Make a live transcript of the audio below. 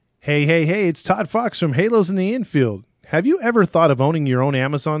Hey, hey, hey, it's Todd Fox from Halos in the Infield. Have you ever thought of owning your own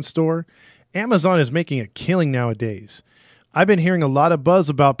Amazon store? Amazon is making a killing nowadays. I've been hearing a lot of buzz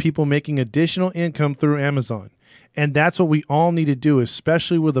about people making additional income through Amazon. And that's what we all need to do,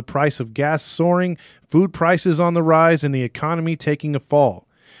 especially with the price of gas soaring, food prices on the rise, and the economy taking a fall.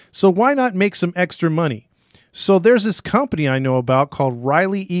 So why not make some extra money? So there's this company I know about called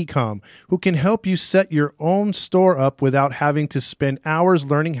Riley Ecom who can help you set your own store up without having to spend hours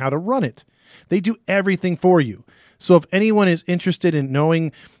learning how to run it. They do everything for you. So if anyone is interested in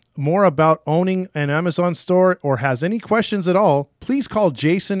knowing more about owning an Amazon store or has any questions at all, please call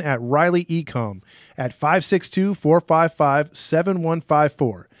Jason at Riley Ecom at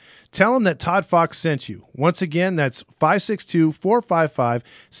 562-455-7154. Tell him that Todd Fox sent you. Once again, that's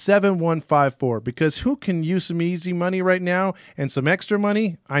 562-455-7154, because who can use some easy money right now and some extra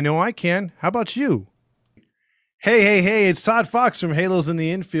money? I know I can. How about you? Hey, hey, hey, it's Todd Fox from Halos in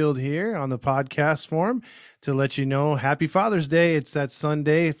the Infield here on the podcast form to let you know happy Father's Day. It's that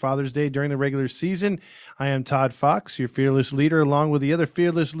Sunday, Father's Day during the regular season. I am Todd Fox, your fearless leader, along with the other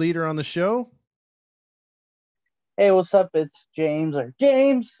fearless leader on the show. Hey, what's up? It's James or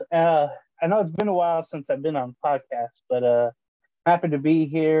James. I know it's been a while since I've been on podcast, but happy to be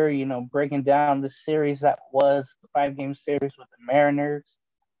here, breaking down the series that was the 5-game series with the Mariners,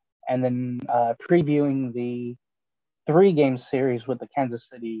 and then previewing the 3-game series with the Kansas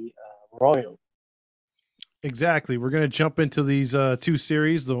City Royals. Exactly. We're going to jump into these two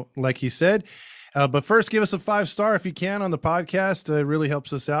series, like he said. But first, give us a 5-star if you can on the podcast. It really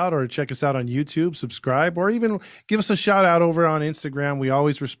helps us out. Or check us out on YouTube, subscribe, or even give us a shout out over on Instagram. We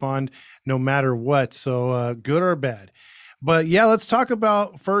always respond no matter what, so good or bad. But yeah, let's talk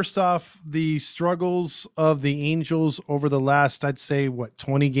about, first off, the struggles of the Angels over the last, I'd say,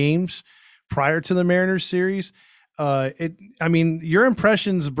 20 games prior to the Mariners series. Your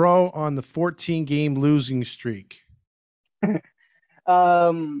impressions, bro, on the 14-game losing streak.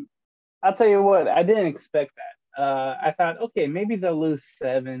 I'll tell you what, I didn't expect that. I thought, okay, maybe they'll lose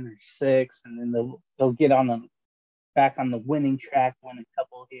 7 or 6, and then they'll get back on the winning track, win a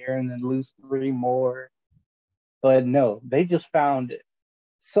couple here, and then lose 3 more. But no, they just found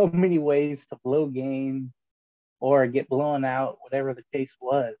so many ways to blow game or get blown out, whatever the case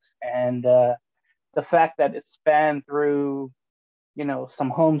was. And the fact that it spanned through,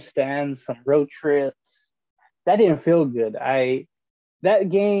 some homestands, some road trips, that didn't feel good. That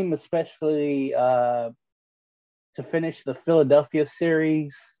game, especially to finish the Philadelphia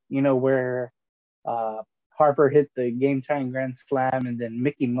series, where Harper hit the game-tying grand slam, and then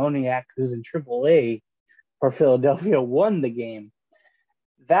Mickey Moniak, who's in AAA for Philadelphia, won the game.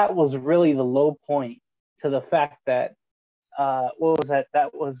 That was really the low point, to the fact that, what was that?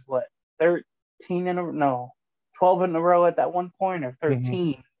 That was 12 in a row at that one point, or 13.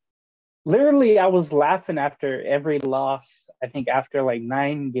 Mm-hmm. Literally, I was laughing after every loss, I think after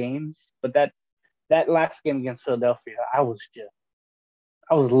 9 games. But that last game against Philadelphia, I was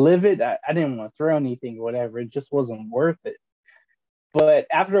livid. I didn't want to throw anything or whatever. It just wasn't worth it. But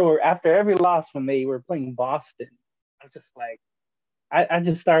after every loss, when they were playing Boston, I was just I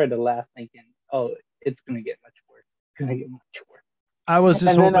just started to laugh, thinking, oh, it's going to get much worse. It's going to get much worse. I was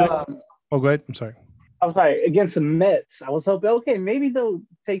just hoping. Go ahead. I'm sorry. I'm sorry, against the Mets, I was hoping, okay, maybe they'll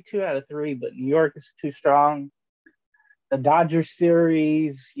take 2 out of 3, but New York is too strong. The Dodgers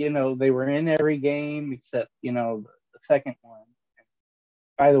series, they were in every game except, the second one.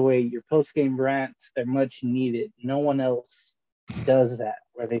 By the way, your post-game rants, they're much needed. No one else does that,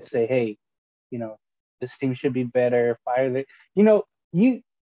 where they say, hey, this team should be better, fire the... you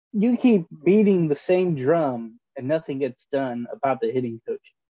keep beating the same drum and nothing gets done about the hitting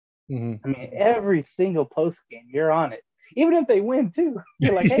coach. Mm-hmm. I mean, every single post game, you're on it. Even if they win, too.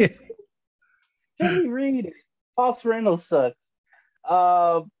 You're like, hey, Jimmy Reed, Paul Sereno sucks.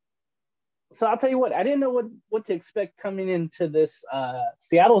 So I'll tell you what, I didn't know what to expect coming into this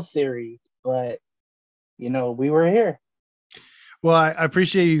Seattle series, but, we were here. Well, I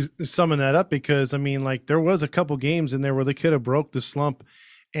appreciate you summing that up, because, there was a couple games in there where they could have broke the slump.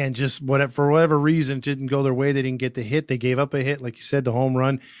 And just for whatever reason, it didn't go their way. They didn't get the hit. They gave up a hit, like you said, the home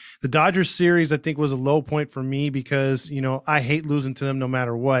run. The Dodgers series, I think, was a low point for me because, I hate losing to them no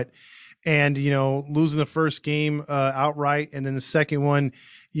matter what. And, losing the first game outright, and then the second one,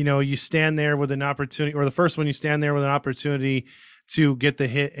 you stand there with an opportunity, or the first one, you stand there with an opportunity to get the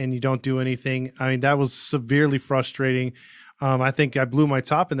hit and you don't do anything. That was severely frustrating. I think I blew my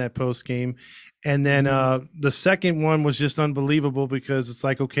top in that post game. And then the second one was just unbelievable, because it's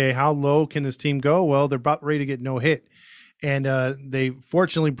like, okay, how low can this team go? Well, they're about ready to get no hit. And they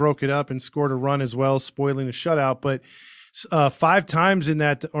fortunately broke it up and scored a run as well, spoiling the shutout. But Five times in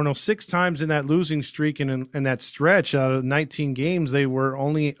that, or no, six times in that losing streak and in that stretch out of 19 games, they were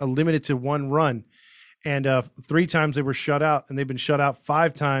only limited to one run. And three times they were shut out, and they've been shut out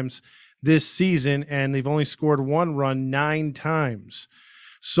five times this season, and they've only scored one run 9 times.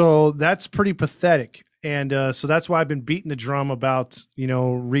 So that's pretty pathetic. And so that's why I've been beating the drum about,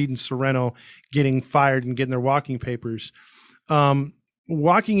 Reed and Sereno getting fired and getting their walking papers.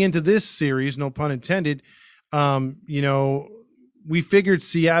 Walking into this series, no pun intended, we figured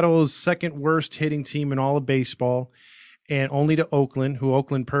Seattle's second worst hitting team in all of baseball, and only to Oakland, who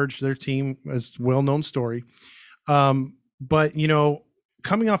Oakland purged their team, as well-known story. But,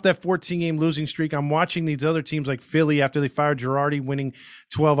 coming off that 14-game losing streak, I'm watching these other teams like Philly after they fired Girardi, winning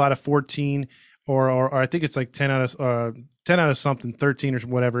 12 out of 14, or I think it's like 10 out of something, 13 or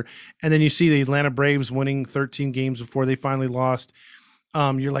whatever. And then you see the Atlanta Braves winning 13 games before they finally lost.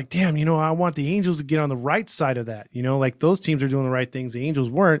 You're like, damn, I want the Angels to get on the right side of that. Like those teams are doing the right things. The Angels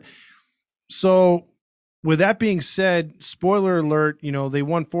weren't. So with that being said, spoiler alert, they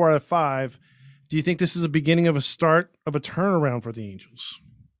won 4 out of 5. Do you think this is a beginning of a start of a turnaround for the Angels?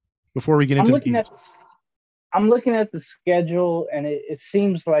 Before we get into the game, I'm looking at the schedule, and it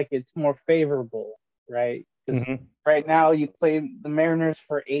seems like it's more favorable, right? Because right now you play the Mariners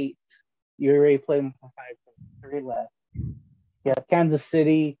for 8. You already played them for 5, 3 left. You have Kansas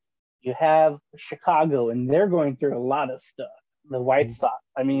City, you have Chicago, and they're going through a lot of stuff. The White Sox.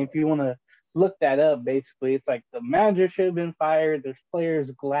 I mean, if you want to look that up, basically, it's like the manager should have been fired. There's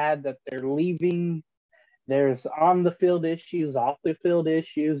players glad that they're leaving. There's on-the-field issues, off-the-field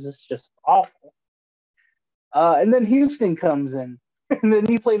issues. It's just awful. And then Houston comes in. And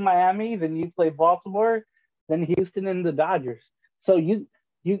then you play Miami, then you play Baltimore, then Houston and the Dodgers. So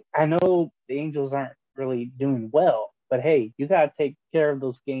I know the Angels aren't really doing well, but hey, you got to take care of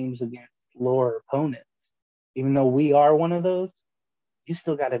those games against lower opponents. Even though we are one of those, you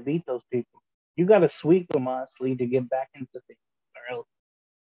still got to beat those people. You got to sweep them, honestly, to get back into things. Or else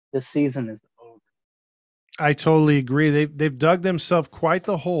this season is over. I totally agree. They've dug themselves quite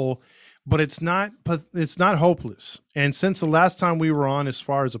the hole, but it's not hopeless. And since the last time we were on, as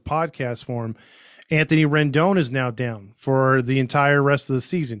far as a podcast form, Anthony Rendon is now down for the entire rest of the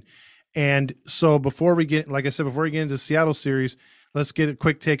season. And so before we get into the Seattle series, let's get a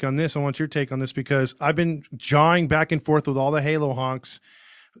quick take on this. I want your take on this because I've been jawing back and forth with all the Halo honks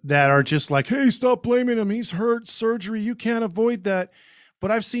that are just like, hey, stop blaming him. He's hurt, surgery. You can't avoid that.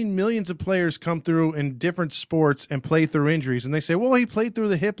 But I've seen millions of players come through in different sports and play through injuries. And they say, well, he played through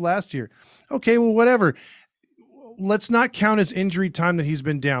the hip last year. Okay, well, whatever. Let's not count his injury time that he's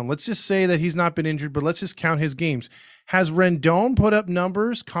been down. Let's just say that he's not been injured, but let's just count his games. Has Rendon put up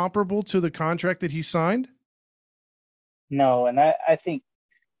numbers comparable to the contract that he signed? No, and I think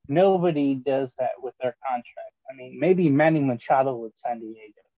nobody does that with their contract. I mean, maybe Manny Machado with San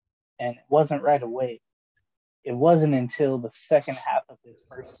Diego, and it wasn't right away. It wasn't until the second half of his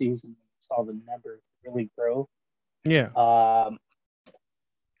first season we saw the numbers really grow. Yeah.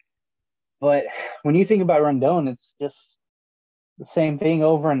 But when you think about Rendon, it's just the same thing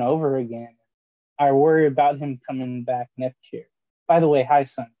over and over again. I worry about him coming back next year. By the way, hi,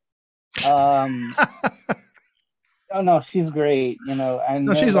 son. Oh no, she's great.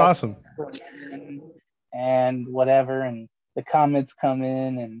 No, she's awesome. And whatever, and the comments come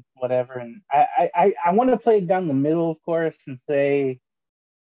in and whatever, and I want to play it down the middle, of course, and say,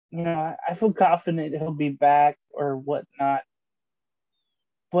 I feel confident he'll be back or whatnot.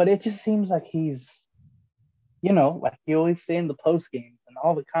 But it just seems like he's, like you always say in the post games and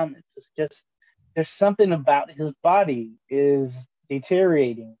all the comments, it's just there's something about his body is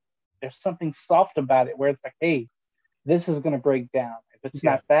deteriorating. There's something soft about it where it's like, hey, this is going to break down. If it's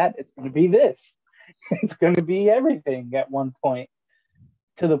not that, it's going to be this. It's going to be everything at one point,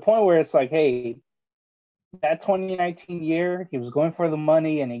 to the point where it's like, hey, that 2019 year, he was going for the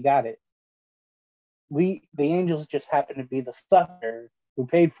money and he got it. The Angels just happened to be the sucker who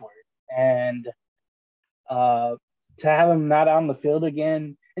paid for it. And to have him not on the field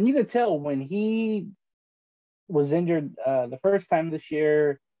again, and you could tell when he was injured the first time this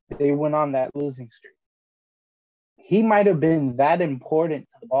year, they went on that losing streak. He might have been that important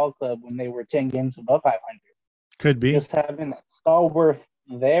to the ball club when they were 10 games above 500. Could be. Just having that stalwart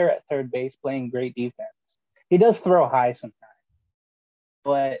there at third base playing great defense. He does throw high sometimes,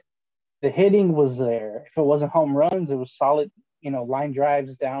 but the hitting was there. If it wasn't home runs, it was solid, line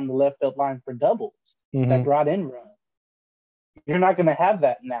drives down the left field line for doubles that brought in runs. You're not going to have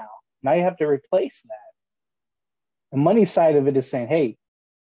that now. Now you have to replace that. The money side of it is saying, hey,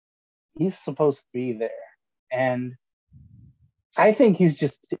 he's supposed to be there. And I think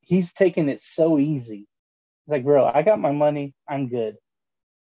he's taking it so easy It's like, bro, I got my money. I'm good.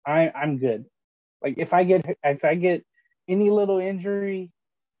 I'm good. Like if I get any little injury,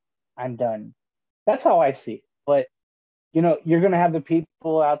 I'm done. That's how I see it. But you're gonna have the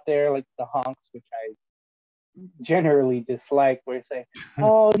people out there like the honks, which I generally dislike, where they say,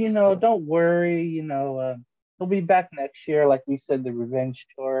 "Oh, don't worry, he'll be back next year." Like we said, the revenge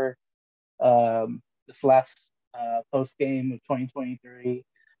tour, this last post game of 2023.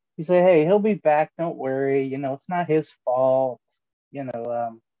 He said, "Hey, he'll be back. Don't worry. It's not his fault. You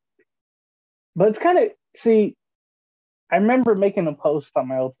know." But it's kind of see. I remember making a post on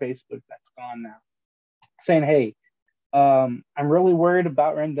my old Facebook that's gone now, saying, "Hey, I'm really worried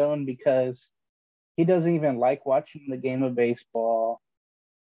about Rendon because he doesn't even like watching the game of baseball.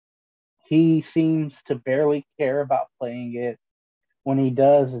 He seems to barely care about playing it. When he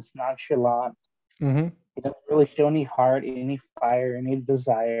does, it's nonchalant. Mm-hmm. He doesn't really show any heart, any fire, any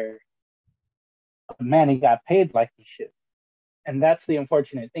desire. But man, he got paid like he should." And that's the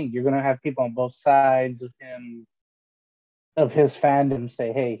unfortunate thing. You're going to have people on both sides of him, of his fandom,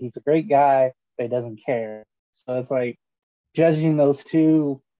 say, "Hey, he's a great guy, but he doesn't care." So it's like judging those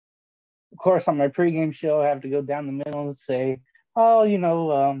two. Of course, on my pregame show, I have to go down the middle and say, "Oh,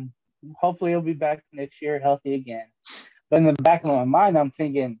 hopefully he'll be back next year, healthy again." But in the back of my mind, I'm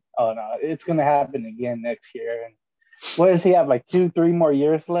thinking, "Oh no, it's going to happen again next year." And what does he have? Like 2, 3 more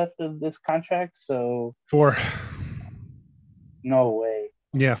years left of this contract? So 4. no way.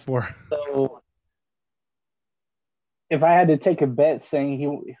 Yeah, 4. So if I had to take a bet saying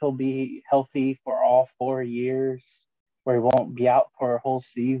he'll be healthy for all 4 years, where he won't be out for a whole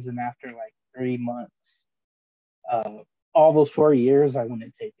season after like 3 months, uh, all those 4 years, I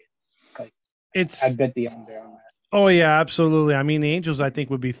wouldn't take it. Like It's I'd bet the under on that. Oh yeah, absolutely. I mean, the Angels, I think,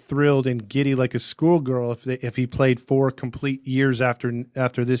 would be thrilled and giddy like a schoolgirl if he played 4 complete years after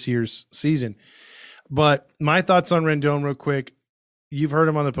this year's season. But my thoughts on Rendon, real quick. You've heard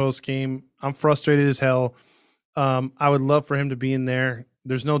him on the post game. I'm frustrated as hell. I would love for him to be in there.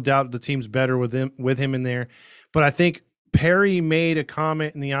 There's no doubt the team's better with him in there. But I think Perry made a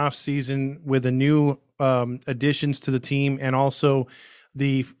comment in the offseason with the new additions to the team and also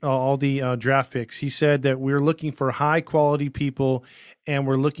the all the draft picks. He said that we're looking for high quality people and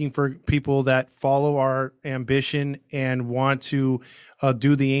we're looking for people that follow our ambition and want to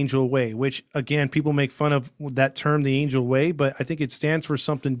do the Angel way, which again, people make fun of that term, the Angel way, but I think it stands for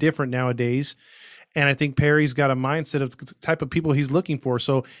something different nowadays. And I think Perry's got a mindset of the type of people he's looking for.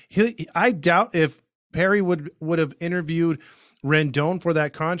 So I doubt if Perry would have interviewed Rendon for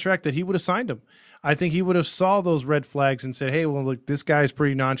that contract that he would have signed him. I think he would have saw those red flags and said, "Hey, well, look, this guy's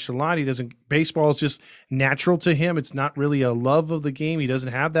pretty nonchalant. He doesn't. Baseball is just natural to him. It's not really a love of the game. He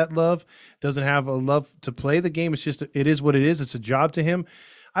doesn't have that love. Doesn't have a love to play the game. It's just it is what it is. It's a job to him."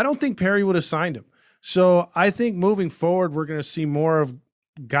 I don't think Perry would have signed him. So I think moving forward, we're going to see more of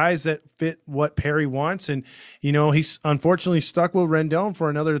guys that fit what Perry wants. And, he's unfortunately stuck with Rendon for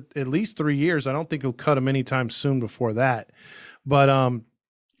another at least 3 years. I don't think he'll cut him anytime soon before that. But,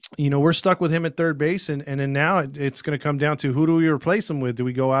 we're stuck with him at third base. And then now it's going to come down to who do we replace him with? Do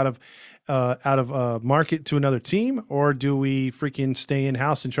we go out of market to another team, or do we freaking stay in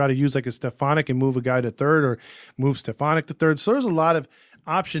house and try to use like a Stefanik and move a guy to third, or move Stefanik to third? So there's a lot of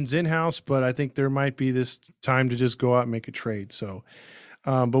options in house, but I think there might be this time to just go out and make a trade. So,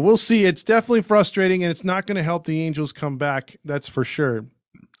 but we'll see. It's definitely frustrating, and it's not going to help the Angels come back. That's for sure.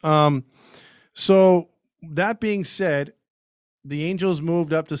 So that being said, the Angels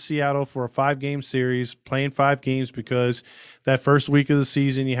moved up to Seattle for a 5-game series, playing 5 games because that first week of the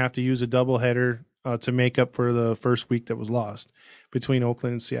season, you have to use a doubleheader to make up for the first week that was lost between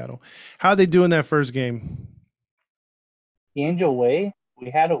Oakland and Seattle. How'd they do in that first game? The Angel way,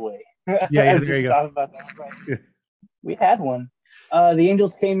 we had a way. Yeah, there you go. About that. We had one. The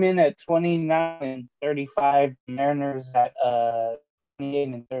Angels came in at 29-35. Mariners at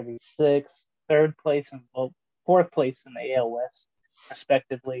 28-36. Third place and fourth place in the AL West,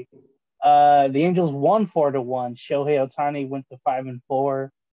 respectively. The Angels won 4-1. Shohei Ohtani went to 5-4.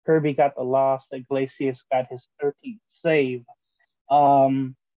 Kirby got the loss. Iglesias got his 13th save.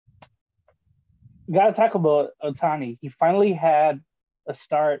 Got to talk about Ohtani. He finally had a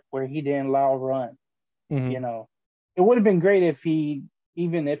start where he didn't allow a run. Mm-hmm. It would have been great if he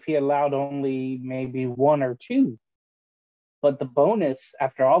allowed only maybe 1 or 2. But the bonus,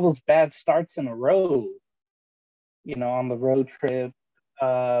 after all those bad starts in a row, on the road trip,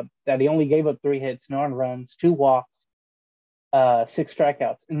 that he only gave up 3 hits, no earned runs, 2 walks, 6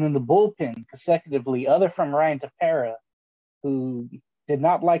 strikeouts. And then the bullpen consecutively, other from Ryan Tepera, who did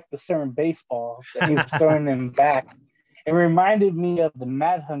not like the certain baseballs that he was throwing him back. It reminded me of the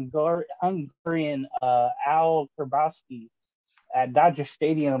Hungarian Al Krabowski at Dodger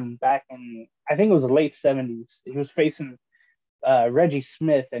Stadium back in, I think it was the late 70s. He was facing Reggie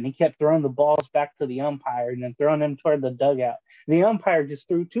Smith, and he kept throwing the balls back to the umpire and then throwing them toward the dugout. The umpire just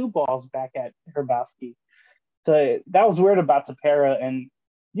threw two balls back at Krabowski. So that was weird about Tepera, and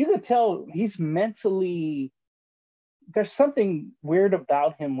you could tell he's mentally. There's something weird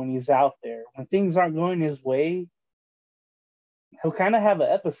about him when he's out there. When things aren't going his way, he'll kind of have an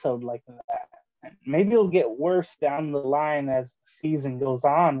episode like that. And maybe it'll get worse down the line as the season goes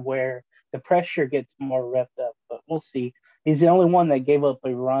on, where the pressure gets more revved up. But we'll see. He's the only one that gave up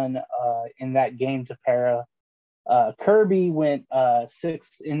a run in that game to Para. Kirby went 6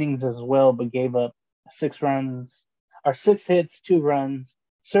 innings as well, but gave up 6 runs, or 6 hits, 2 runs.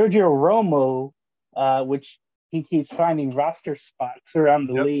 Sergio Romo, which he keeps finding roster spots around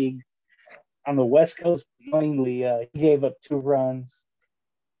the league on the West Coast mainly. He gave up 2 runs.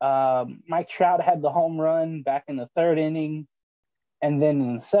 Mike Trout had the home run back in the 3rd inning, and then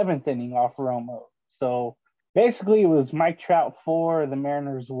in the 7th inning off Romo. So basically, it was Mike Trout 4, the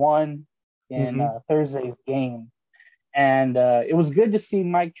Mariners 1 in Thursday's game. And it was good to see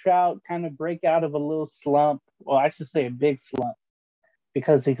Mike Trout kind of break out of a little slump. Well, I should say a big slump,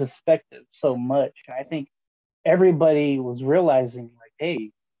 because he suspected so much. And I think everybody was realizing, like,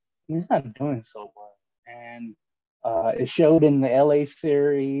 hey, he's not doing so well. And it showed in the LA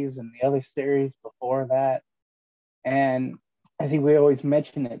series and the other series before that. And I think we always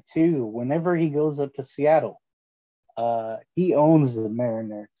mention it too. Whenever he goes up to Seattle, he owns the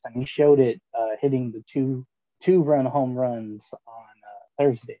Mariners, and he showed it hitting the two-run home runs on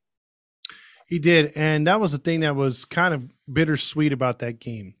Thursday. He did, and that was the thing that was kind of bittersweet about that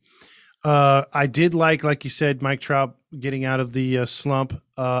game. I did like you said, Mike Trout getting out of the slump.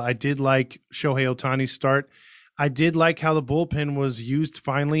 I did like Shohei Ohtani's start. I did like how the bullpen was used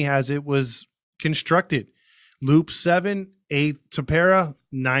finally as it was constructed. Loop 7, 8th Tepera,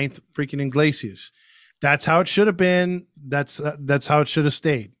 9th freaking Iglesias. That's how it should have been. That's how it should have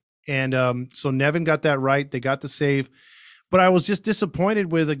stayed. And so Nevin got that right. They got the save. But I was just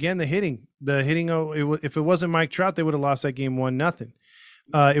disappointed with, again, the hitting. If it wasn't Mike Trout, they would have lost that game 1-0.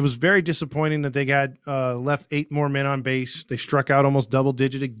 It was very disappointing that they got left 8 more men on base. They struck out almost double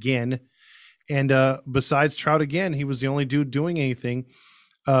digit again. And besides Trout again, he was the only dude doing anything.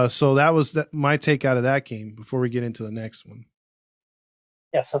 So that was my take out of that game before we get into the next one.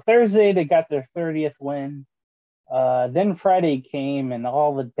 Yeah, so Thursday they got their 30th win. Then Friday came, and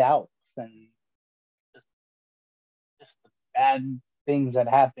all the doubts and just the bad things that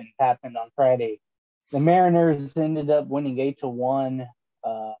happened on Friday. The Mariners ended up winning 8-1.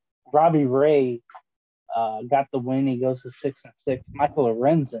 Robbie Ray got the win. He goes to 6-6. Michael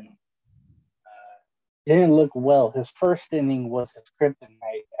Lorenzen didn't look well. His first inning was his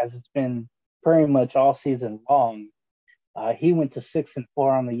kryptonite, as it's been pretty much all season long. He went to 6-4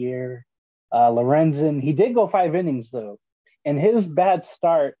 on the year. Lorenzen, he did go 5 innings though, and his bad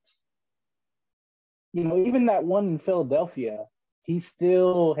starts. Even that one in Philadelphia, he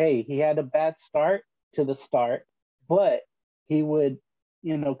had a bad start to the start, but he would,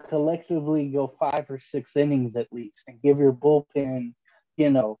 collectively go 5 or 6 innings at least, and give your bullpen,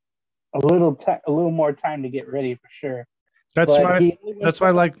 a little more time to get ready for sure. That's why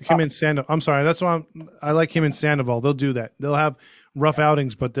I like him in Sandoval. I'm sorry. That's why I like him in Sandoval. They'll do that. They'll have rough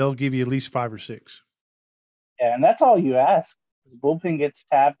outings, but they'll give you at least 5 or 6. Yeah, and that's all you ask. The bullpen gets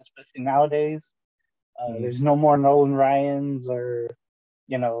tapped, especially nowadays. There's no more Nolan Ryans or,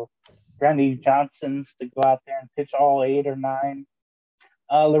 Randy Johnsons to go out there and pitch all 8 or 9.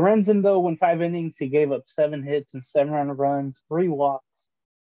 Lorenzen, though, went 5 innings. He gave up 7 hits and 7 earned runs, 3 walks,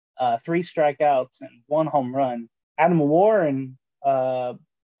 3 strikeouts, and 1 home run. Adam Warren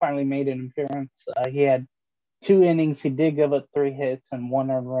finally made an appearance. He had 2 innings. He did give up 3 hits and 1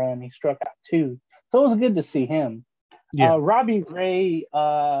 earned run. He struck out 2. So it was good to see him. Yeah. Robbie Ray,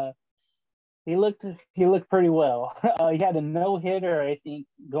 he looked pretty well. He had a no-hitter, I think,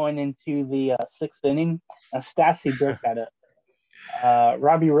 going into the 6th inning. Stassi broke that up.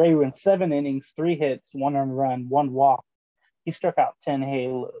 Robbie Ray went 7 innings, 3 hits, 1 earned run, 1 walk. He struck out 10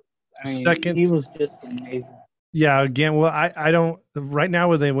 halos. He was just amazing. Yeah, again, well, I don't – right now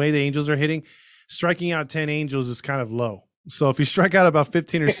with the way the Angels are hitting, striking out 10 Angels is kind of low. So if you strike out about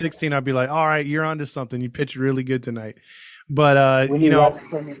 15 or 16, I'd be like, all right, you're onto something. You pitched really good tonight. But,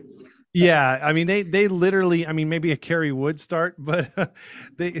 yeah, I mean, they literally – I mean, maybe a Kerry Wood start, but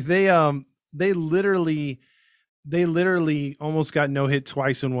they literally almost got no hit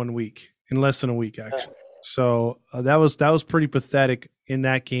twice in 1 week, in less than a week, actually. So that was pretty pathetic in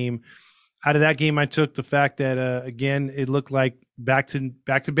that game. Out of that game, I took the fact that again, it looked like back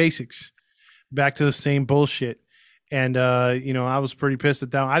to basics, back to the same bullshit. And I was pretty pissed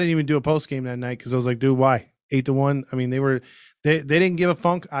at that. I didn't even do a post game that night because I was like, dude, why 8-1? I mean, they didn't give a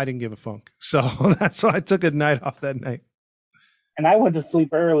funk. I didn't give a funk. So that's why I took a night off that night. And I went to sleep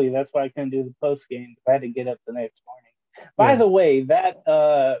early. That's why I couldn't do the post game. I had to get up the next morning. By Yeah. the way, that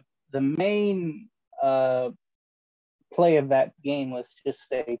the main play of that game was just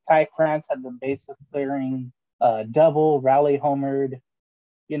a Ty France had the bases clearing double, rally homered.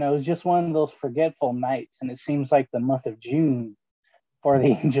 It was just one of those forgetful nights. And it seems like the month of June for the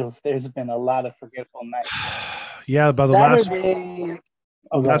Angels, there's been a lot of forgetful nights. Yeah, by the Saturday,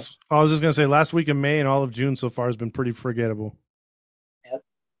 I was just gonna say last week of May and all of June so far has been pretty forgettable.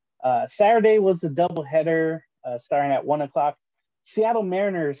 Yep. Saturday was a doubleheader starting at 1 o'clock. Seattle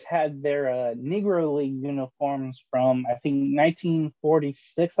Mariners had their Negro League uniforms from, I think,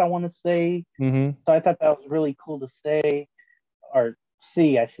 1946, I want to say. Mm-hmm. So I thought that was really cool to say, or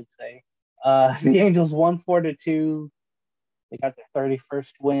see, I should say. The Angels won 4-2. They got their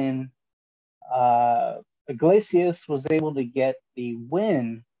 31st win. Iglesias was able to get the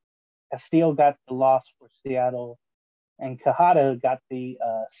win. Castillo got the loss for Seattle. And Quijada got the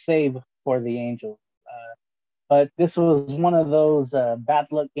save for the Angels. But this was one of those bad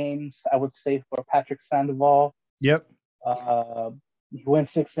luck games, I would say, for Patrick Sandoval. Yep. He went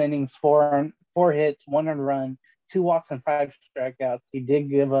 6 innings, four hits, one earned run, 2 walks, and 5 strikeouts. He did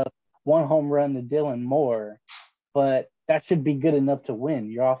give up 1 home run to Dylan Moore, but that should be good enough to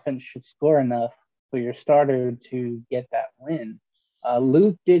win. Your offense should score enough for your starter to get that win.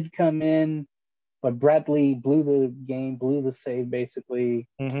 Luke did come in, but Bradley blew the game, blew the save, basically.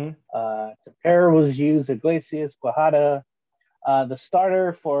 Mm-hmm. Tepera was used, Iglesias, Quijada. The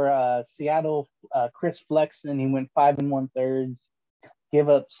starter for Seattle, Chris Flexen, he went 5 1/3, give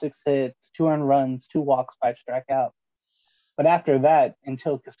up 6 hits, 2 earned runs, 2 walks, 5 strikeouts. But after that,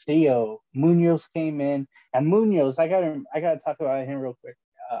 until Castillo, Munoz came in, and Munoz, I gotta talk about him real quick.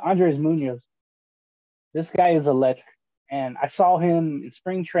 Andres Munoz, this guy is electric, and I saw him in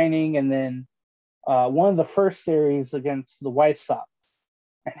spring training, and then one of the first series against the White Sox,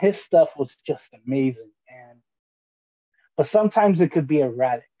 and his stuff was just amazing. But sometimes it could be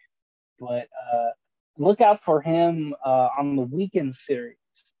erratic. But look out for him on the weekend series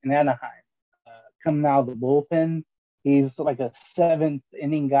in Anaheim. Coming out of the bullpen, he's like a 7th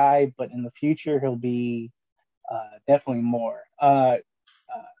inning guy, but in the future he'll be definitely more.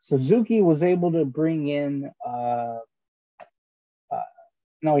 Suzuki was able to bring in.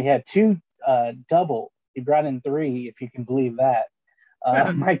 No, he had 2 double. He brought in 3, if you can believe that.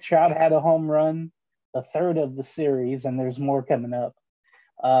 Mike Trout had a home run, the third of the series, and there's more coming up.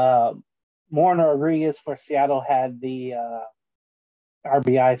 Moreno Rodriguez for Seattle had the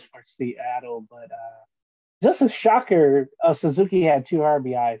RBIs for Seattle, but just a shocker. Suzuki had 2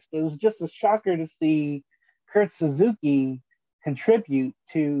 RBIs. It was just a shocker to see Kurt Suzuki contribute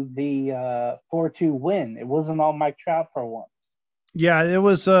to the 4-2 win. It wasn't all Mike Trout for once. Yeah, it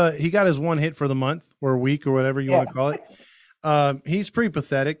was. He got his one hit for the month or week or whatever you want to call it. He's pretty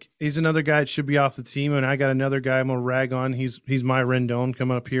pathetic. He's another guy that should be off the team, and I got another guy I'm gonna rag on. He's my Rendon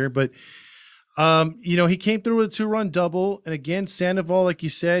coming up here, but he came through with a 2-run double, and again, Sandoval, like you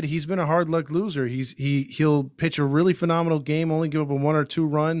said, he's been a hard luck loser. He'll pitch a really phenomenal game, only give up 1 or 2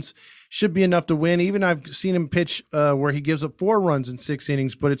 runs, should be enough to win. Even I've seen him pitch where he gives up 4 runs in 6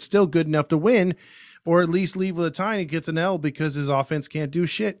 innings, but it's still good enough to win, or at least leave with a tie and he gets an L because his offense can't do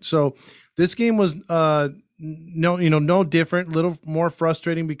shit. So this game was no different, a little more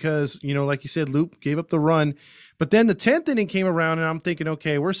frustrating because, like you said, Luke gave up the run. But then the 10th inning came around and I'm thinking,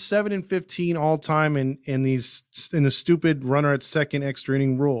 okay, we're 7-15 all time in the stupid runner at second extra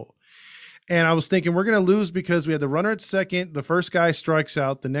inning rule. And I was thinking we're going to lose because we had the runner at second, the first guy strikes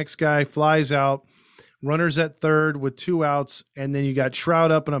out, the next guy flies out, runners at third with 2 outs, and then you got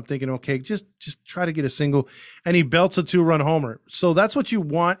Trout up, and I'm thinking, okay, just try to get a single, and he belts a 2-run homer. So that's what you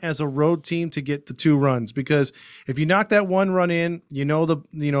want as a road team, to get the 2 runs, because if you knock that 1 run in,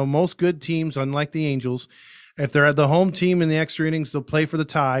 most good teams, unlike the Angels, if they're at the home team in the extra innings, they'll play for the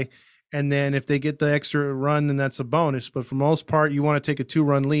tie, and then if they get the extra run, then that's a bonus. But for the most part, you want to take a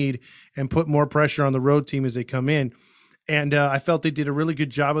 2-run lead and put more pressure on the road team as they come in. And I felt they did a really good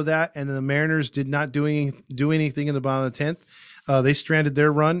job of that. And the Mariners did not do anything in the bottom of the 10th. They stranded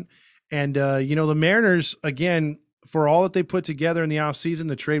their run. And, the Mariners, again, for all that they put together in the offseason,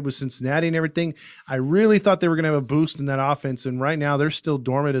 the trade with Cincinnati and everything, I really thought they were going to have a boost in that offense. And right now they're still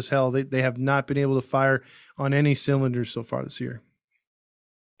dormant as hell. They have not been able to fire on any cylinders so far this year.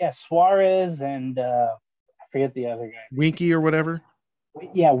 Yeah, Suarez and I forget the other guy. Winky or whatever.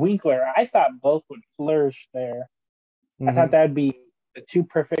 Yeah, Winkler. I thought both would flourish there. I thought Hmm. that'd be the two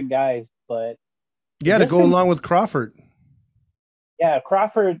perfect guys, but it Yeah, to just go seems, along with Crawford. yeah,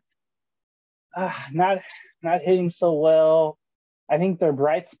 Crawford not hitting so well. I think their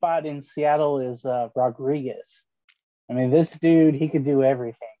bright spot in Seattle is Rodriguez. I mean, this dude, he could do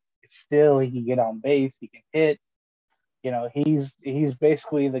everything. Still, he can get on base, he can hit. He's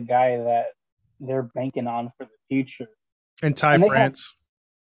basically the guy that they're banking on for the future. And Ty And they have, France.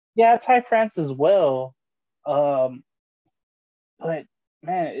 yeah, Ty France as well. Um, but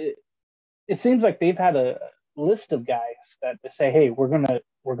man, it seems like they've had a list of guys that they say, hey, we're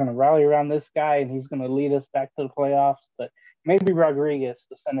gonna rally around this guy and he's gonna lead us back to the playoffs. But maybe Rodriguez,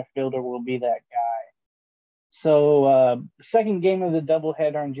 the center fielder, will be that guy. So the second game of the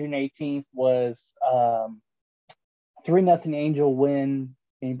doubleheader on June 18th was 3-0 Angel win.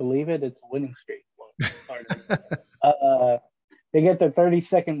 Can you believe it? It's a winning streak. Uh, they get their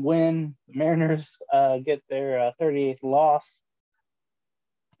 32nd win. The Mariners get their 38th loss.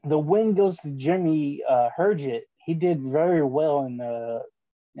 The win goes to Jimmy Herget. He did very well in the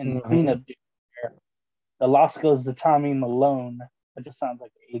Hmm. cleanup. The loss goes to Tommy Malone. That just sounds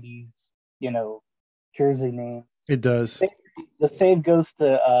like an 80s, you know, jersey name. It does. The save goes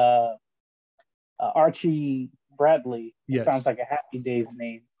to Archie Bradley. That sounds Yes. like a Happy Days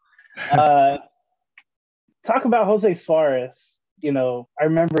name. Uh, talk about Jose Suarez. I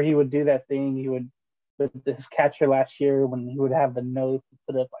remember he would do that thing. He would with his catcher last year when he would have the nose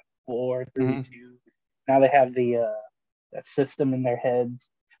put up like 4, 3, Hmm. 2. Now they have the that system in their heads.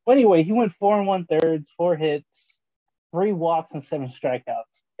 But anyway, he went 4 1/3, 4 hits, 3 walks, and 7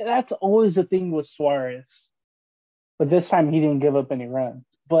 strikeouts. That's always the thing with Suarez. But this time he didn't give up any runs.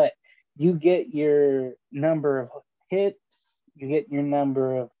 But you get your number of hits, you get your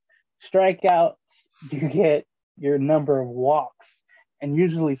number of strikeouts, you get your number of walks, and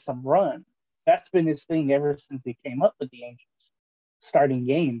usually some runs. That's been his thing ever since he came up with the Angels. Starting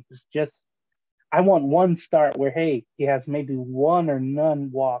games is just I want one start where hey he has maybe one or none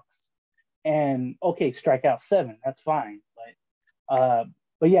walks and okay strike out seven, that's fine.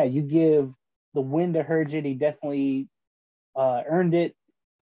 But yeah, you give the win to Herget. He definitely earned it.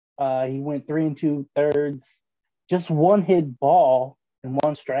 He went 3 2/3, just one hit ball and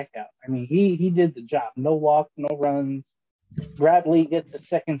one strikeout. I mean, he did the job. No walk, no runs. Bradley gets the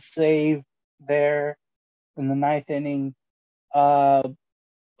second save there in the ninth inning. Uh,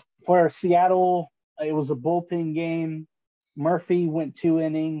 for Seattle, it was a bullpen game. Murphy went 2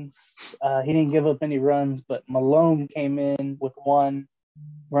 innings. He didn't give up any runs, but Malone came in with 1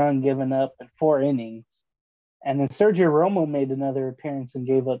 run given up in 4 innings. And then Sergio Romo made another appearance and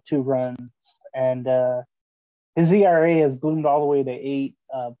gave up 2 runs. And his ERA has bloomed all the way to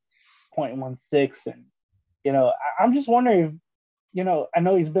 8.16. And, I'm just wondering if, I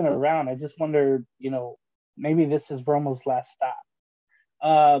know he's been around. I just wonder, maybe this is Romo's last stop.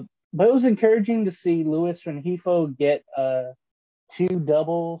 Uh, but it was encouraging to see Luis Rengifo get 2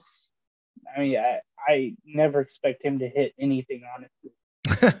 doubles. I mean, I never expect him to hit anything, honestly.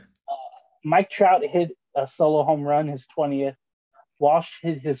 Mike Trout hit a solo home run, his 20th. Walsh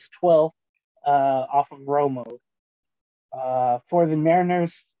hit his 12th off of Romo. For the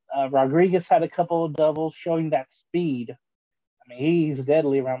Mariners, Rodriguez had a couple of doubles showing that speed. I mean, he's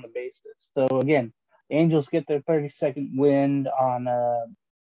deadly around the bases. So, again, the Angels get their 32nd win on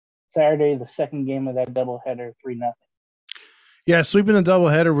Saturday, the second game of that doubleheader, 3-0. Yeah, sweeping the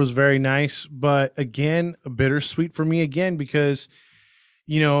doubleheader was very nice, but again, bittersweet for me again because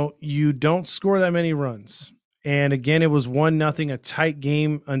you don't score that many runs. And again, it was 1-0, a tight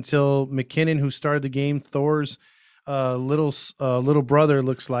game until McKinnon, who started the game, Thor's little brother,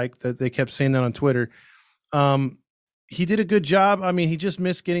 looks like that they kept saying that on Twitter. Um, he did a good job. I mean, he just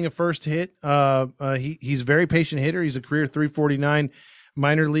missed getting a first hit. He's a very patient hitter. He's a career 349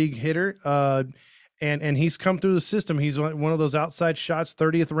 minor league hitter. And he's come through the system. He's one of those outside shots,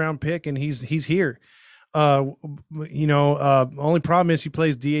 30th round pick, and he's here. Uh, only problem is he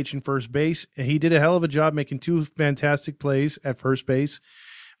plays DH in first base. He did a hell of a job making 2 fantastic plays at first base,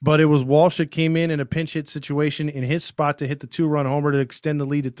 but it was Walsh that came in a pinch hit situation in his spot to hit the 2-run homer to extend the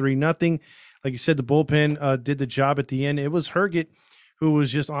lead to 3-0. Like you said, the bullpen did the job at the end. It was Herget who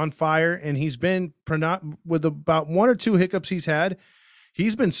was just on fire, and he's been with about 1 or 2 hiccups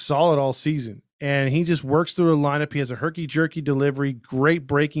he's been solid all season. And he just works through a lineup. He has a herky jerky delivery, great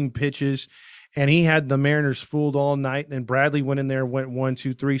breaking pitches, and he had the Mariners fooled all night. And Bradley went in there, went 1,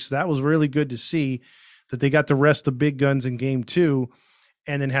 2, 3. So that was really good to see that they got to rest the big guns in game 2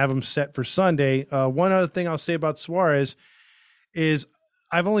 and then have them set for Sunday. One other thing I'll say about Suarez is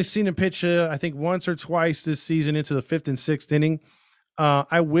I've only seen him pitch, I think, once or twice this season into the 5th and 6th inning.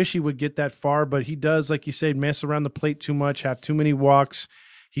 I wish he would get that far, but he does, like you said, mess around the plate too much, have too many walks.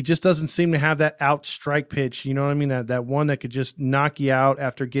 He just doesn't seem to have that out strike pitch. You know what I mean? That one that could just knock you out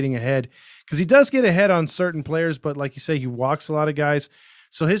after getting ahead. Because he does get ahead on certain players, but like you say, he walks a lot of guys.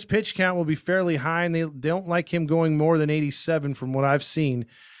 So his pitch count will be fairly high, and they don't like him going more than 87 from what I've seen.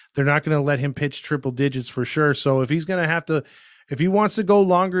 They're not going to let him pitch triple digits for sure. So if he's going to have to, if he wants to go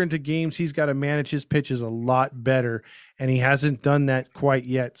longer into games, he's got to manage his pitches a lot better, and he hasn't done that quite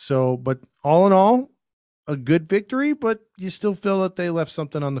yet. So, but all in all, a good victory, but you still feel that they left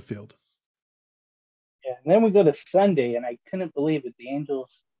something on the field. Yeah, and then we go to Sunday, and I couldn't believe it. The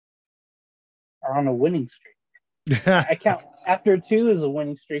Angels are on a winning streak. I count after two is a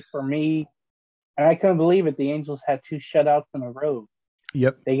winning streak for me, and I couldn't believe it. The Angels had two shutouts in a row.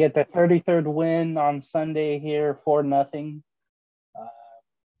 Yep. They get the 33rd win on Sunday here, 4-0.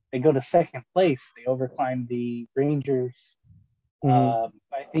 They go to second place. They overclimb the Rangers. I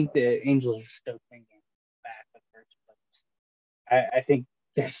think the Angels are still thinking back at first place. I think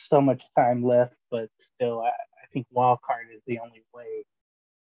there's so much time left, but still, I think wild card is the only way.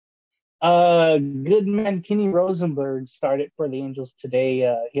 Good man Kenny Rosenberg started for the Angels today.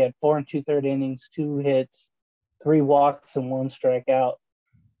 He had 4 and 2/3 innings, 2 hits, 3 walks, and 1 strikeout.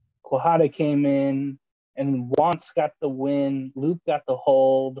 Quijada came in, and Wantz got the win. Luke got the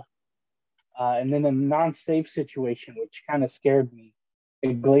hold. And then a non-safe situation, which kind of scared me.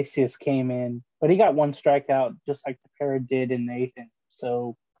 Iglesias came in, but he got 1 strikeout, just like the pair did in the 8th inning.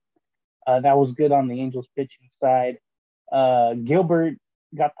 So that was good on the Angels pitching side. Gilbert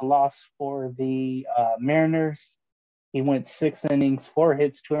got the loss for the Mariners. He went 6 innings, 4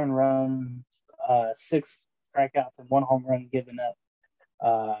 hits, 2 earned runs, 6 strikeouts, and 1 home run given up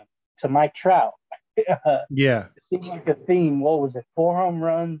to Mike Trout. Yeah. It seemed like a theme. What was it? 4 home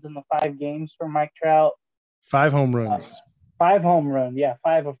runs in the 5 games for Mike Trout. 5 home runs. 5 home runs. Yeah,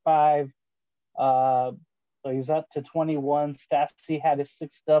 5 of 5. So he's up to 21. Stassi had his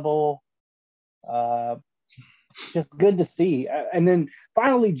 6th double. Just good to see. And then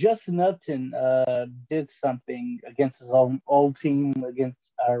finally, Justin Upton did something against his old team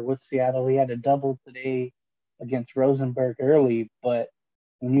with Seattle. He had a double today against Rosenberg early. But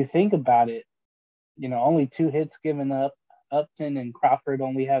when you think about it, only 2 hits given up. Upton and Crawford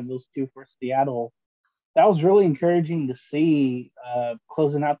only had those 2 for Seattle. That was really encouraging to see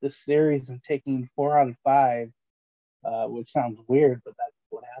closing out this series and taking 4 out of 5, which sounds weird, but that's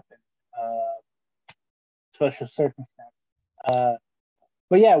what happened. Special circumstance.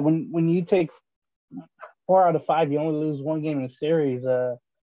 But yeah, when you take 4 out of 5, you only lose 1 game in a series.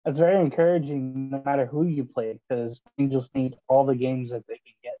 That's very encouraging, no matter who you play, because Angels need all the games that they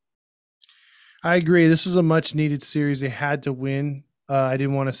can get. I agree. This is a much needed series. They had to win. I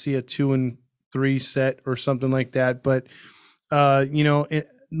didn't want to see a 2-3 set or something like that. But,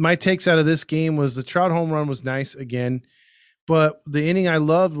 my takes out of this game was the Trout home run was nice again. But the inning I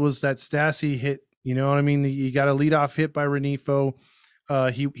loved was that Stassi hit. You know what I mean? You got a leadoff hit by Renifo.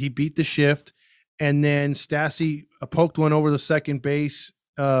 He beat the shift. And then Stassi poked one over the second base,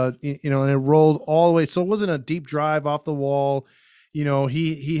 and it rolled all the way. So it wasn't a deep drive off the wall.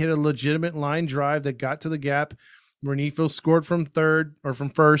 He hit a legitimate line drive that got to the gap. Renifo scored from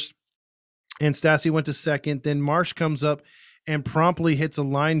first, and Stassi went to second. Then Marsh comes up and promptly hits a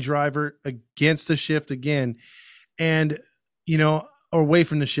line driver against the shift again, and or away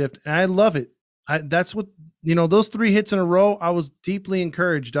from the shift. And I love it. That's what those 3 hits in a row. I was deeply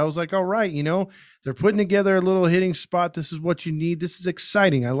encouraged. I was like, all right, they're putting together a little hitting spot. This is what you need. This is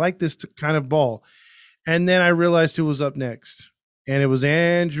exciting. I like this kind of ball. And then I realized who was up next. And it was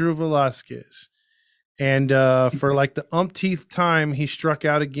Andrew Velasquez. And for like the umpteenth time, he struck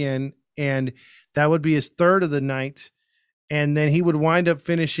out again. And that would be his 3rd of the night. And then he would wind up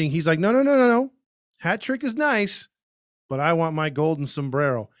finishing. He's like, no. Hat trick is nice, but I want my golden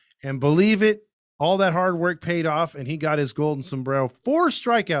sombrero. And believe it, all that hard work paid off, and he got his golden sombrero. 4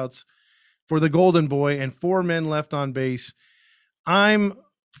 strikeouts for the golden boy and 4 men left on base. I'm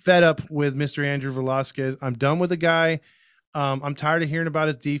fed up with Mr. Andrew Velasquez. I'm done with the guy. I'm tired of hearing about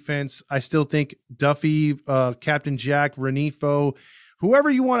his defense. I still think Duffy, Captain Jack, Renifo,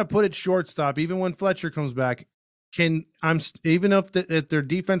 whoever you want to put at shortstop, even when Fletcher comes back, even if their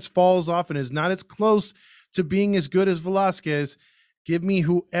defense falls off and is not as close to being as good as Velasquez, give me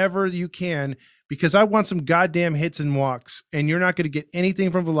whoever you can, because I want some goddamn hits and walks, and you're not going to get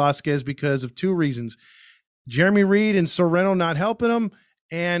anything from Velasquez because of 2 reasons. Jeremy Reed and Sorrento not helping him,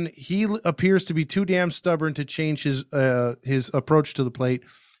 and he appears to be too damn stubborn to change his approach to the plate.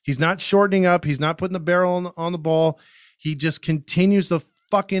 He's not shortening up. He's not putting the barrel on the ball. He just continues the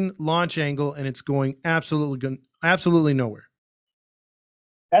fucking launch angle, and it's going absolutely nowhere.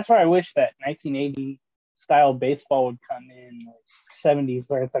 That's where I wish that 1980 style baseball would come in, like 70s,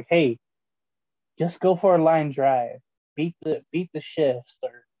 where it's like, hey, just go for a line drive, beat the shifts,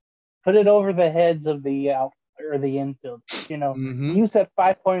 or put it over the heads of the out or the infield. Mm-hmm. Use that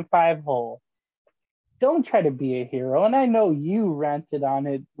 5.5 hole. Don't try to be a hero. And I know you ranted on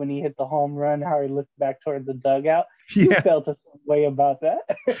it when he hit the home run, how he looked back toward the dugout. You Yeah, felt a way about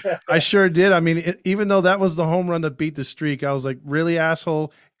that. I sure did. I mean, even though that was the home run that beat the streak, I was like, really,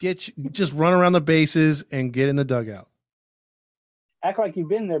 asshole, just run around the bases and get in the dugout. Act like you've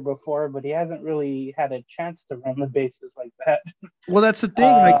been there before, but he hasn't really had a chance to run the bases like that. Well, that's the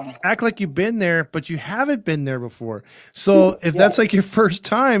thing. Like, Um, act like you've been there, but you haven't been there before. So if yeah, that's like your first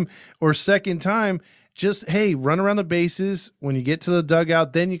time or second time, just hey, run around the bases. When you get to the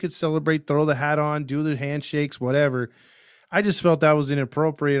dugout, then you could celebrate, throw the hat on, do the handshakes, whatever. I just felt that was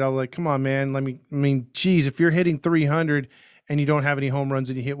inappropriate. I was like, come on, man. I mean, geez, if you're hitting 300 and you don't have any home runs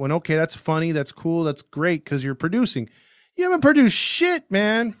and you hit one, okay, that's funny. That's cool. That's great because you're producing. You haven't produced shit,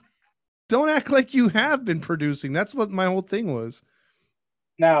 man. Don't act like you have been producing. That's what my whole thing was.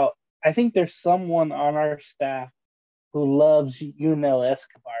 now I think there's someone on our staff who loves Yunel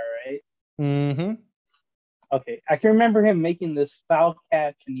Escobar, right? Mm-hmm. Okay, I can remember him making this foul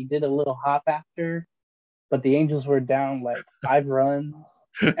catch, and he did a little hop after, but the Angels were down like 5 runs,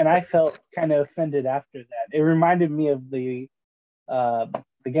 and I felt kind of offended after that. It reminded me of uh,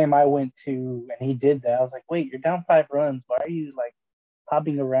 the game I went to, and he did that. I was like, wait, you're down 5 runs. Why are you like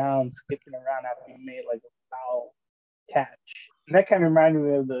hopping around, skipping around after you made like a foul catch? And that kind of reminded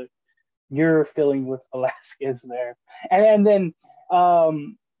me of the your feeling with Velasquez there. And then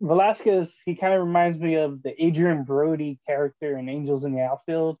Velasquez, he kind of reminds me of the Adrian Brody character in Angels in the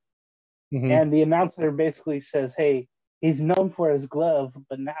Outfield. Mm-hmm. And the announcer basically says, hey, he's known for his glove,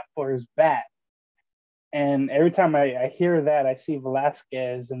 but not for his bat. And every time I hear that, I see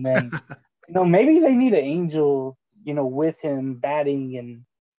Velasquez. And then, maybe they need an Angel, with him batting, and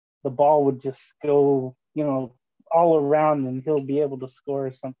the ball would just go, all around, and he'll be able to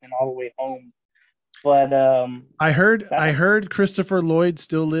score something all the way home. But I heard Christopher Lloyd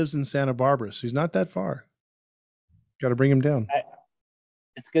still lives in Santa Barbara, so he's not that far. Got to bring him down.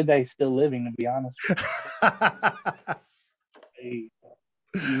 it's good that he's still living, to be honest with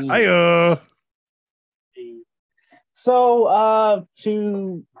I you. So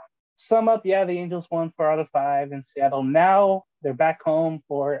to sum up, yeah, the Angels won 4 out of 5 in Seattle. Now they're back home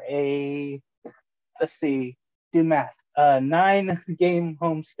for let's see, do math, 9-game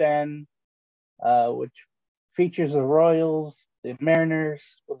homestand, which features the Royals, the Mariners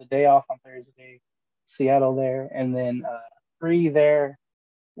with a day off on Thursday, Seattle there, and then 3 there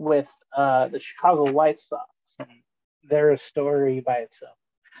with the Chicago White Sox. And they're a story by itself.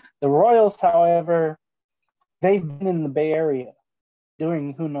 The Royals, however, they've been in the Bay Area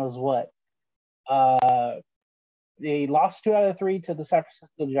doing who knows what. They lost 2 out of 3 to the San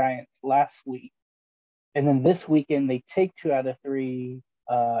Francisco Giants last week. And then this weekend, they take 2 out of 3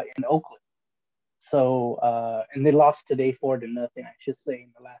 in Oakland. So, and they lost today 4-0, I should say,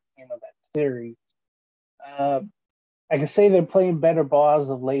 in the last game of that series. I can say they're playing better ball as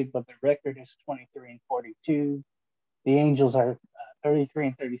of late, but the record is 23-42. The Angels are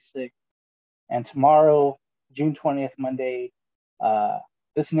 33-36. And tomorrow, June 20th, Monday,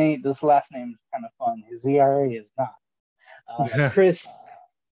 this last name is kind of fun. His ERA is not. Chris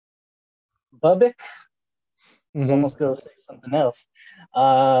Bubbick. I was almost going to say something else.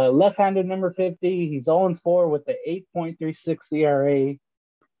 Left-handed number 50. He's 0-4 with the 8.36 ERA.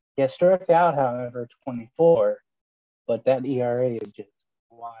 Gets struck out, however, 24. But that ERA is just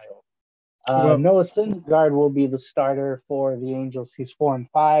wild. well, Noah Syndergaard will be the starter for the Angels. He's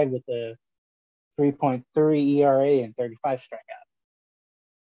 4-5 with a 3.3 ERA and 35 strikeouts.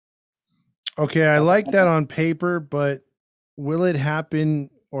 okay, I like that on paper, but will it happen,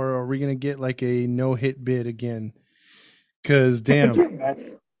 or are we going to get like a no-hit bid again? Because damn,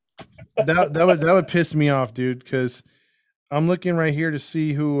 that would piss me off, dude. Because I'm looking right here to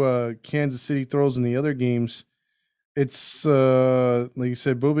see who Kansas City throws in the other games. It's like you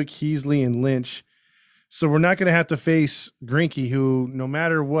said, Bubik, Heasley, and Lynch. So we're not going to have to face Greinke, who no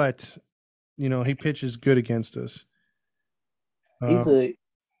matter what, he pitches good against us.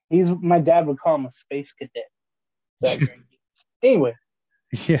 He's my dad would call him a space cadet. Anyway.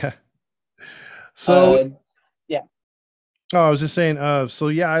 Yeah. So yeah. Oh, I was just saying. So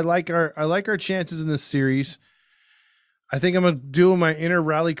yeah, I like our chances in this series. I think I'm gonna do my inner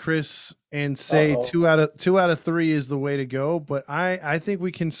rally, Chris, and say Uh-oh. 2 out of 3 is the way to go. But I think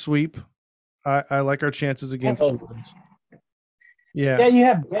we can sweep. I like our chances against. Yeah. Yeah, you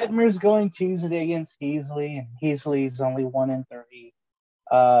have Detmers going Tuesday against Heasley, and Heasley's only 1-3.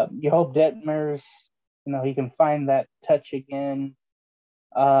 You hope Detmers, he can find that touch again.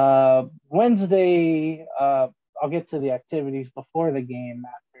 Wednesday, I'll get to the activities before the game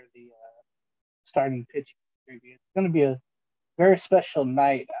after the starting pitching preview. It's going to be a very special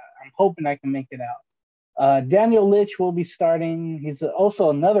night. I'm hoping I can make it out. Daniel Litch will be starting. He's also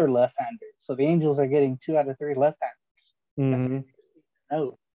another left-hander, so the Angels are getting 2 out of 3 left-handers. That's Mm-hmm. interesting to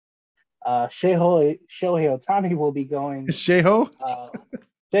note. Shohei Ohtani will be going. Sheho?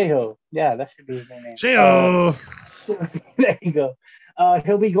 Sheho, yeah, that should be his name. Sheho! There you go.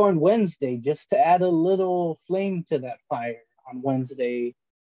 He'll be going Wednesday just to add a little flame to that fire on Wednesday.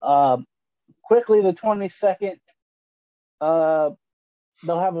 Quickly, the 22nd,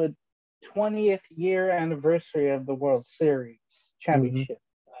 they'll have a 20th year anniversary of the World Series Mm-hmm. championship.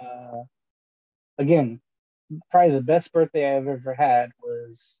 Again, probably the best birthday I've ever had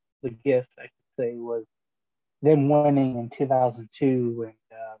was the gift, I could say, was them winning in 2002. And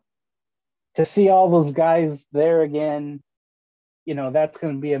to see all those guys there again, that's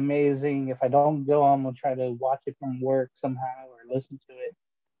going to be amazing. If I don't go, I'm going to try to watch it from work somehow or listen to it.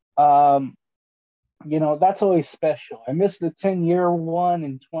 That's always special. I missed the 10-year one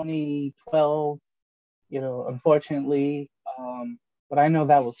in 2012, unfortunately. But I know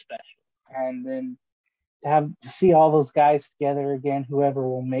that was special. And then to see all those guys together again, whoever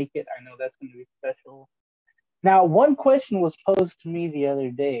will make it, I know that's going to be special. Now, one question was posed to me the other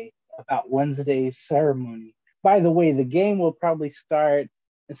day about Wednesday's ceremony. By the way, the game will probably start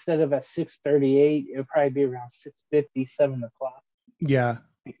instead of at 6:38, it'll probably be around 6:50, 7 o'clock. Yeah.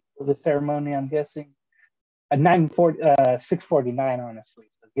 For the ceremony, I'm guessing. At 6:49, honestly.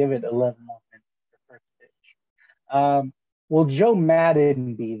 So give it 11 more minutes for first pitch. Will Joe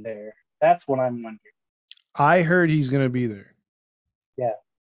Madden be there? That's what I'm wondering. I heard he's going to be there. Yeah.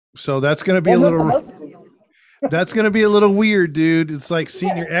 So that's going to be Well, a nothing little. else to do. That's going to be a little weird, dude. It's like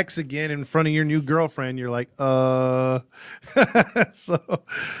seeing Yeah. your ex again in front of your new girlfriend. You're like, so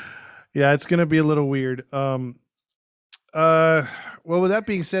yeah, it's going to be a little weird. Well, with that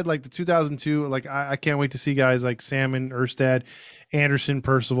being said, like the 2002, like I can't wait to see guys like Salmon, Erstad, Anderson,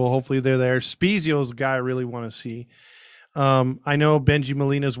 Percival. Hopefully they're there. Spezio's a guy I really want to see. I know Benji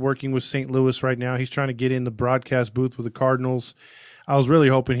Molina's working with St. Louis right now. He's trying to get in the broadcast booth with the Cardinals. I was really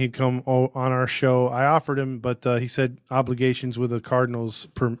hoping he'd come on our show. I offered him, but he said obligations with the Cardinals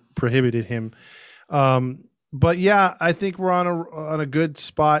prohibited him. But yeah, I think we're on a good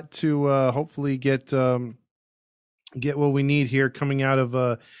spot to hopefully get what we need here coming out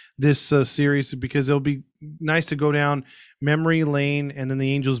of this series, because it'll be nice to go down memory lane and then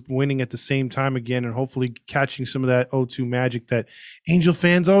the Angels winning at the same time again and hopefully catching some of that 0-2 magic that Angel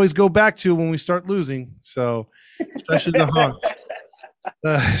fans always go back to when we start losing. So especially the Hawks.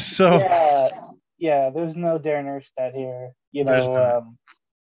 So yeah, there's no Darren Erstad here. there's not.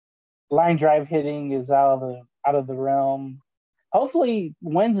 Line drive hitting is out of the realm. Hopefully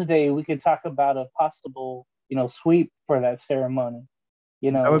Wednesday we could talk about a possible sweep for that ceremony.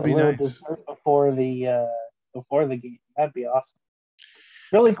 That A would be little nice. dessert before the game. That'd be awesome.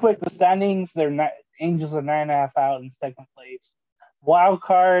 Really quick, the standings: Angels are 9.5 out in second place. Wild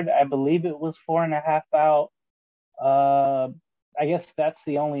card, I believe it was 4.5 out. I guess that's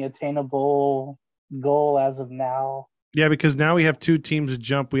the only attainable goal as of now. Yeah, because now we have two teams to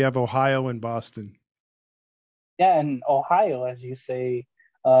jump. We have Ohio and Boston. Yeah, and Ohio, as you say,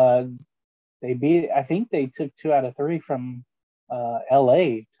 they beat. I think they took 2 out of 3 from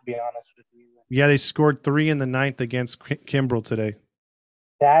LA. To be honest with you. Yeah, they scored 3 in the ninth against Kimbrel today.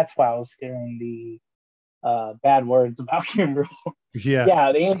 That's why I was hearing the bad words about Kimbrel. Yeah.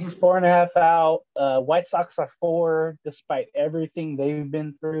 Yeah, the Angels 4.5 out. White Sox are 4, despite everything they've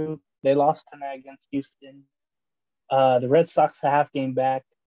been through. They lost tonight against Houston. The Red Sox a half game back.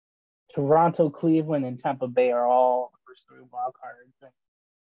 Toronto, Cleveland, and Tampa Bay are all first 3 wild cards.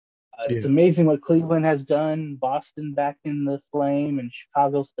 It's amazing what Cleveland has done. Boston back in the flame, and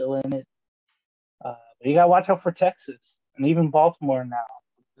Chicago still in it. But you got to watch out for Texas and even Baltimore now.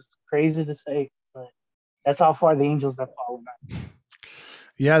 It's crazy to say, but that's how far the Angels have fallen back.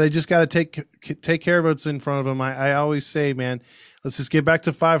 Yeah, they just got to take care of what's in front of them. I always say, man, let's just get back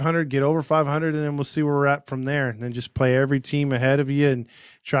to 500, get over 500, and then we'll see where we're at from there. And then just play every team ahead of you and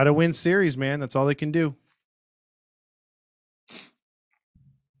try to win series, man. That's all they can do.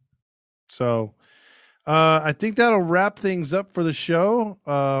 So I think that'll wrap things up for the show.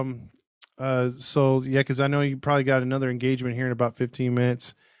 So, yeah, because I know you probably got another engagement here in about 15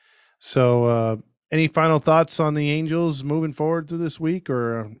 minutes. So any final thoughts on the Angels moving forward through this week,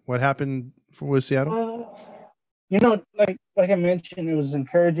 or what happened with Seattle? Like I mentioned, it was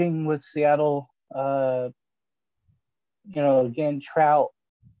encouraging with Seattle. Again, Trout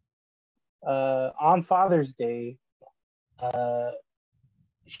on Father's Day, uh,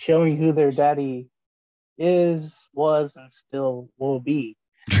 showing who their daddy is, was, and still will be.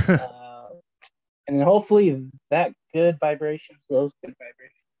 Uh, and hopefully that good vibrations, those good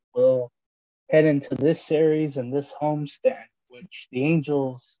vibrations, will head into this series and this homestand, which the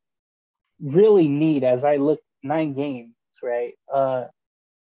Angels really need. As I look 9 games, right?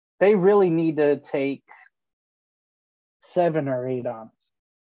 They really need to take 7 or 8 on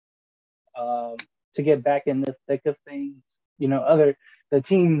um, to get back in the thick of things. The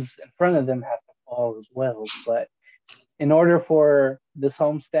teams in front of them have to fall as well. But in order for this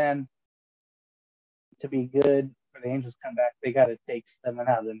homestand to be good, for the Angels to come back, they got to take 7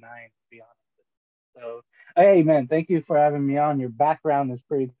 out of 9. To be honest. So, hey man, thank you for having me on. Your background is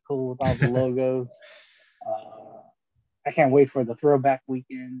pretty cool with all the logos. Uh, I can't wait for the throwback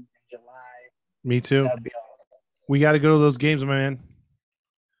weekend in July. Me too. That'd be awesome. We got to go to those games, my man.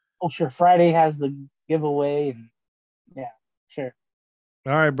 Oh, sure. Friday has the giveaway, and yeah, sure.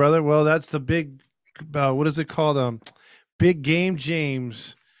 All right, brother. Well, that's the big, what is it called? Big Game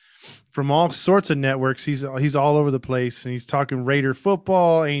James from all sorts of networks. He's all over the place, and he's talking Raider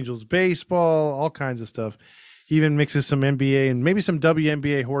football, Angels baseball, all kinds of stuff. He even mixes some NBA and maybe some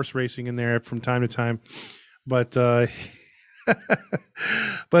WNBA horse racing in there from time to time. But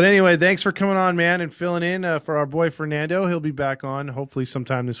but anyway, thanks for coming on, man, and filling in for our boy Fernando. He'll be back on hopefully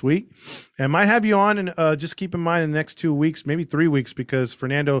sometime this week, and might have you on. And just keep in mind in the next 2 weeks, maybe 3 weeks, because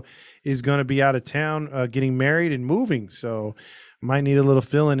Fernando is going to be out of town, getting married and moving. So might need a little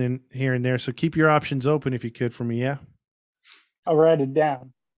filling in here and there. So keep your options open if you could for me. Yeah. I'll write it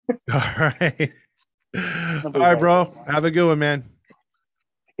down. All right. All right, bro. Have a good one, man.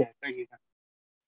 Okay, thank you.